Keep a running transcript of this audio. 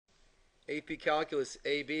AP Calculus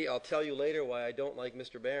AB. I'll tell you later why I don't like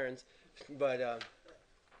Mr. Barron's, but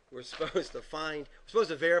we're supposed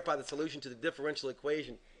to verify the solution to the differential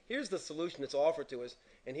equation. Here's the solution that's offered to us,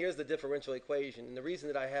 and here's the differential equation. And the reason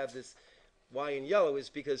that I have this y in yellow is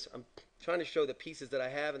because I'm trying to show the pieces that I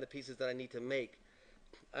have and the pieces that I need to make.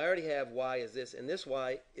 I already have y as this, and this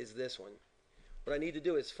y is this one. What I need to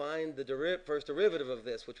do is find the first derivative of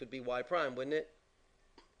this, which would be y prime, wouldn't it?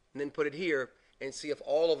 And then put it here and see if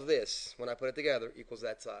all of this, when I put it together, equals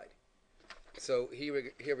that side. So here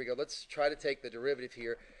we go. Let's try to take the derivative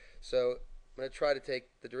here. So I'm going to try to take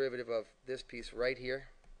the derivative of this piece right here,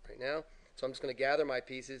 right now. So I'm just going to gather my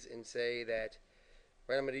pieces and say that,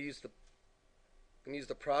 right, I'm going to use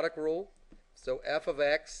the product rule. So f of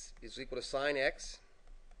x is equal to sine x.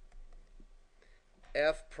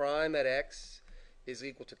 F prime at x is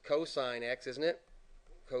equal to cosine x, isn't it?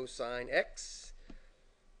 Cosine x.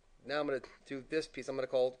 Now I'm going to do this piece. I'm going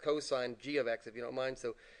to call cosine g of x, if you don't mind.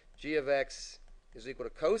 So g of x is equal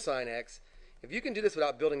to cosine x. If you can do this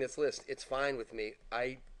without building this list, it's fine with me.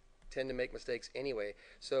 I tend to make mistakes anyway.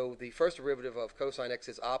 So the first derivative of cosine x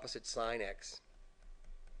is opposite sine x.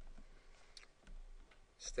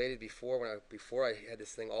 Stated before, before I had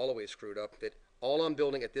this thing all the way screwed up, that all I'm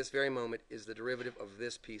building at this very moment is the derivative of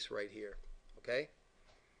this piece right here. Okay?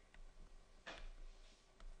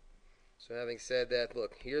 So having said that,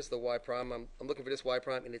 look, here's the y prime. I'm looking for this y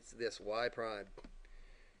prime, and it's this y prime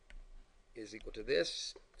is equal to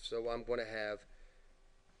this. So I'm going to have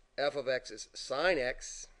f of x is sine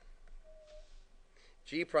x.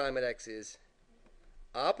 G prime at x is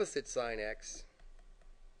opposite sine x.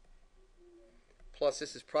 Plus,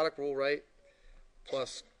 this is product rule, right?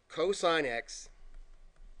 Plus cosine x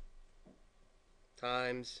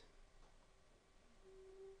times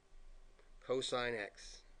cosine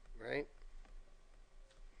x, right?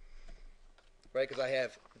 Right, because I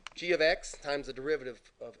have g of x times the derivative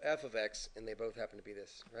of f of x, and they both happen to be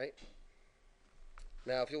this, right?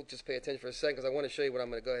 Now, if you'll just pay attention for a second, because I want to show you what I'm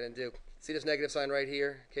going to go ahead and do. See this negative sign right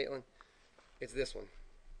here, Caitlin? It's this one,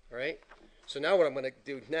 all right? So now what I'm going to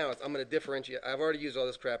do now is I'm going to differentiate. I've already used all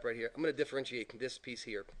this crap right here. I'm going to differentiate this piece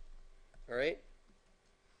here, all right?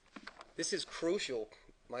 This is crucial,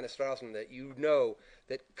 minus Straussman, that you know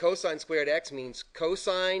that cosine squared x means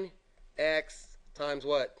cosine x times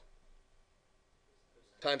what?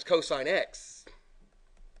 Times cosine x.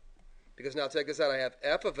 Because now check this out. I have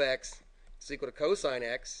f of x is equal to cosine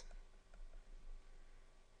x.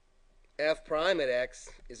 F prime at x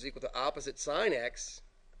is equal to opposite sine x.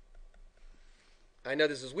 I know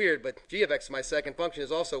this is weird, but g of x, my second function,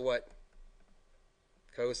 is also what?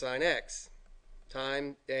 Cosine x.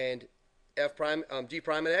 Time and f prime, g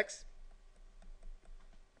prime at x?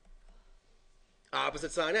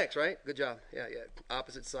 Opposite sine x, right? Good job. Yeah.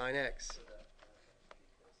 Opposite sine x.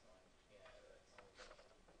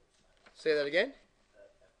 Say that again?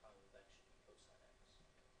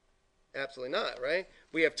 Absolutely not, right?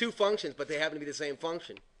 We have two functions, but they happen to be the same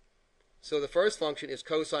function. So the first function is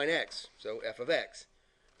cosine x, so f of x.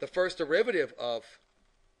 The first derivative of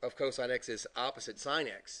cosine x is opposite sine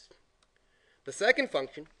x. The second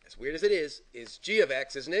function, as weird as it is g of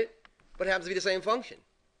x, isn't it? But it happens to be the same function,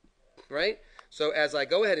 right? So as I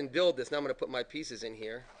go ahead and build this, now I'm going to put my pieces in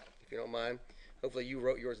here, if you don't mind. Hopefully you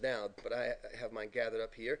wrote yours down, but I have mine gathered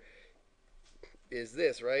up here. Is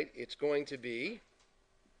this, right? It's going to be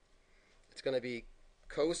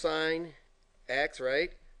cosine x,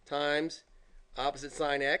 right, times opposite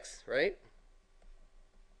sine x, right,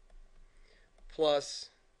 plus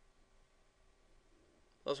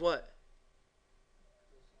what?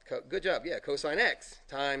 Good job, yeah, cosine x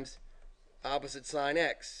times opposite sine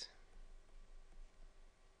x,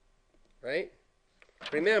 right?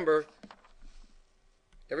 Remember,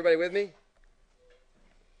 everybody with me?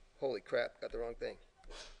 Holy crap, got the wrong thing.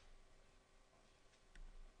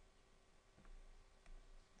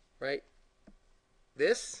 Right?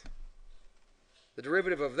 This, the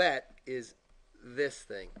derivative of that is this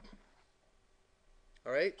thing.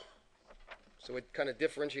 All right? So we're kind of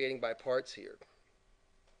differentiating by parts here.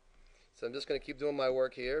 So I'm just going to keep doing my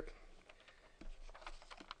work here.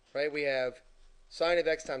 Right? We have sine of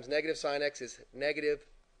x times negative sine x is negative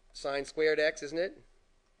sine squared x, isn't it?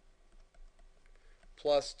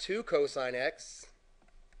 Plus 2 cosine x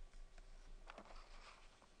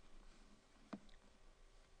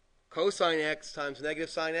cosine x times negative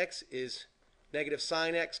sine x is negative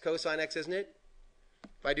sine x cosine x, isn't it?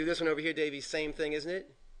 If I do this one over here, Davey, same thing, isn't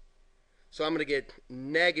it? So I'm going to get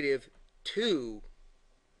negative 2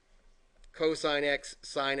 cosine x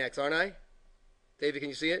sine x, aren't I? Davey, can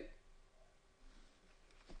you see it?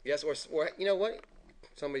 Yes, or you know what?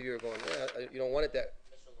 Some of you are going, yeah, you don't want it that.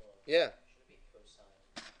 Yeah.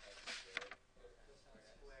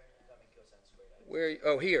 Where?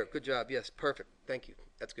 Oh, here. Good job. Yes, perfect. Thank you.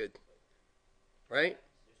 That's good. Right?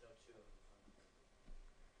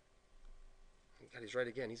 God, he's right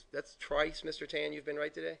again. That's twice, Mr. Tan. You've been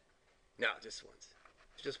right today? No, just once.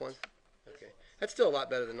 Just once. Okay. That's still a lot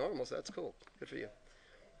better than normal, so that's cool. Good for you.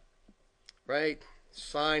 Right?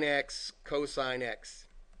 Sine x, cosine x.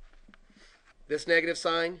 This negative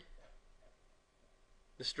sign,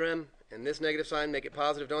 Mr. M, and this negative sign make it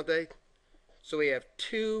positive, don't they? So we have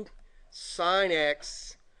 2 sine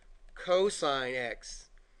x cosine x.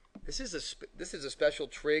 This is a special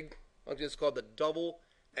trig. It's called the double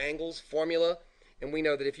angles formula. And we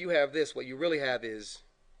know that if you have this, what you really have is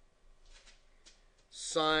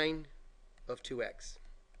sine of 2x.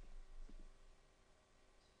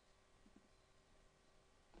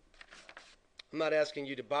 I'm not asking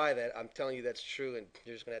you to buy that. I'm telling you that's true, and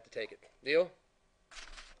you're just going to have to take it. Deal?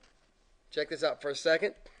 Check this out for a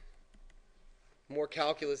second. More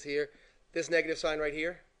calculus here. This negative sign right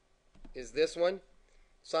here is this one.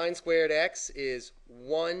 Sine squared x is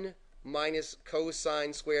 1 minus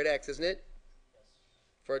cosine squared x, isn't it? Yes.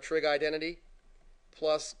 For a trig identity.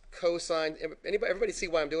 Plus cosine. Everybody see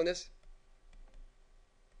why I'm doing this?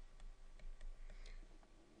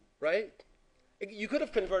 Right? You could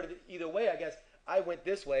have converted it either way, I guess. I went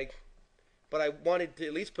this way, but I wanted to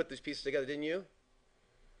at least put these pieces together, didn't you?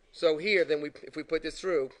 So here, then, if we put this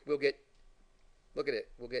through, we'll get, look at it,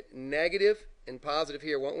 we'll get negative and positive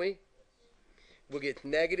here, won't we? We'll get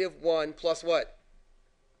negative 1 plus what?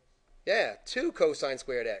 Yeah, 2 cosine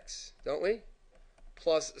squared x, don't we?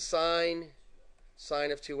 Plus sine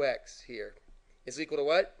of 2x here is equal to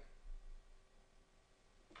what?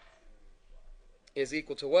 Is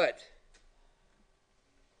equal to what?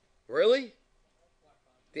 Really?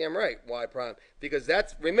 Damn right, y prime. Because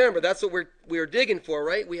that's, remember, that's what we're digging for,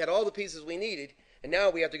 right? We had all the pieces we needed, and now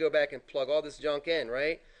we have to go back and plug all this junk in,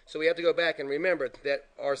 right? So we have to go back and remember that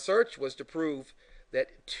our search was to prove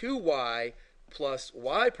that 2y plus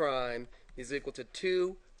y prime is equal to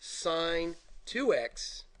 2 sine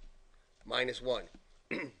 2x minus 1.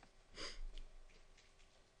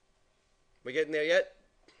 We getting there yet?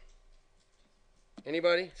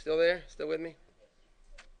 Anybody still there? Still with me?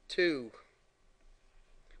 2.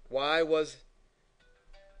 Y was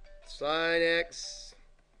sine x,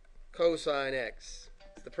 cosine x.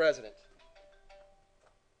 It's the president.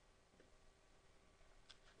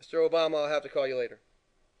 Mr. Obama, I'll have to call you later.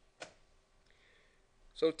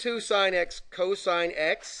 So 2 sine x cosine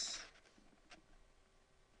x.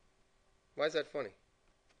 Why is that funny?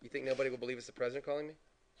 You think nobody will believe it's the president calling me?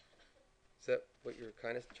 Is that what you're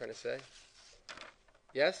kind of trying to say?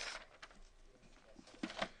 Yes?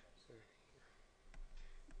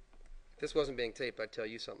 If this wasn't being taped, I'd tell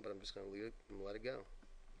you something, but I'm just going to leave it and let it go.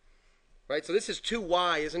 Right? So this is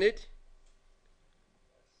 2y, isn't it?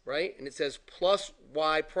 Right? And it says plus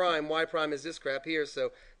y prime. Y prime is this crap here.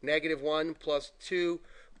 So negative 1 plus 2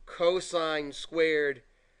 cosine squared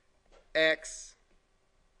x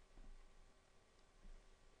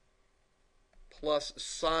plus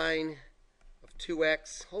sine of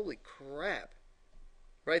 2x. Holy crap.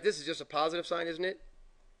 Right? This is just a positive sign, isn't it?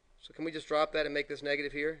 So can we just drop that and make this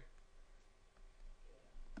negative here?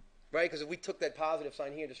 Right? Because if we took that positive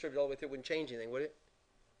sign here and distributed all the way through, it wouldn't change anything, would it?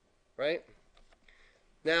 Right?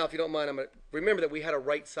 Now, if you don't mind, I'm going to remember that we had a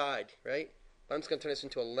right side, right? I'm just going to turn this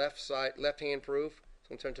into a left-hand proof.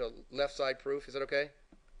 So I'm going to turn it to a left side proof. Is that okay?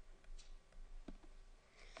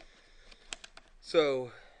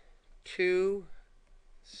 So 2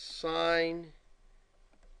 sine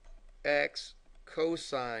x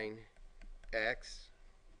cosine x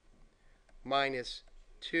minus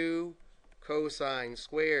 2 cosine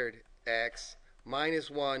squared x minus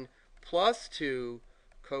 1 plus 2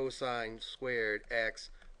 cosine squared x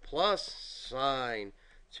plus sine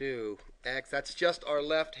 2x. That's just our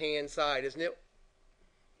left-hand side, isn't it?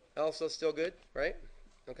 Also still good, right?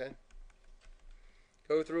 Okay.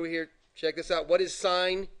 Go through here. Check this out. What is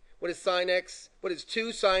sine? What is sine x? What is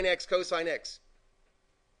 2 sine x cosine x?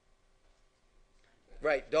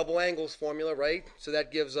 Right, double angles formula, right? So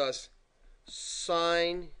that gives us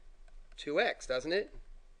sine 2x, doesn't it?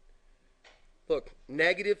 Look,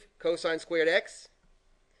 negative cosine squared x.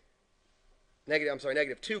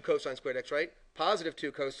 Negative 2 cosine squared x, right? Positive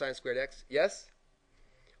 2 cosine squared x, yes?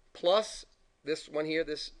 Plus this one here,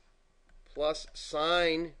 this plus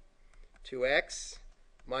sine 2x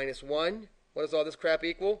minus 1. What does all this crap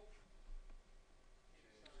equal?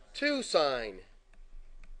 2 sine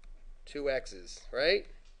 2x's, right?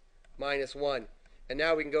 Minus 1. And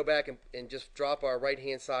now we can go back and just drop our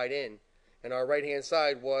right-hand side in. And our right-hand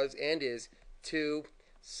side was and is 2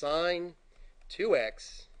 sine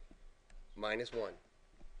 2x minus 1.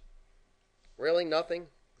 Really? Nothing?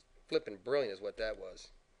 Flipping brilliant is what that was.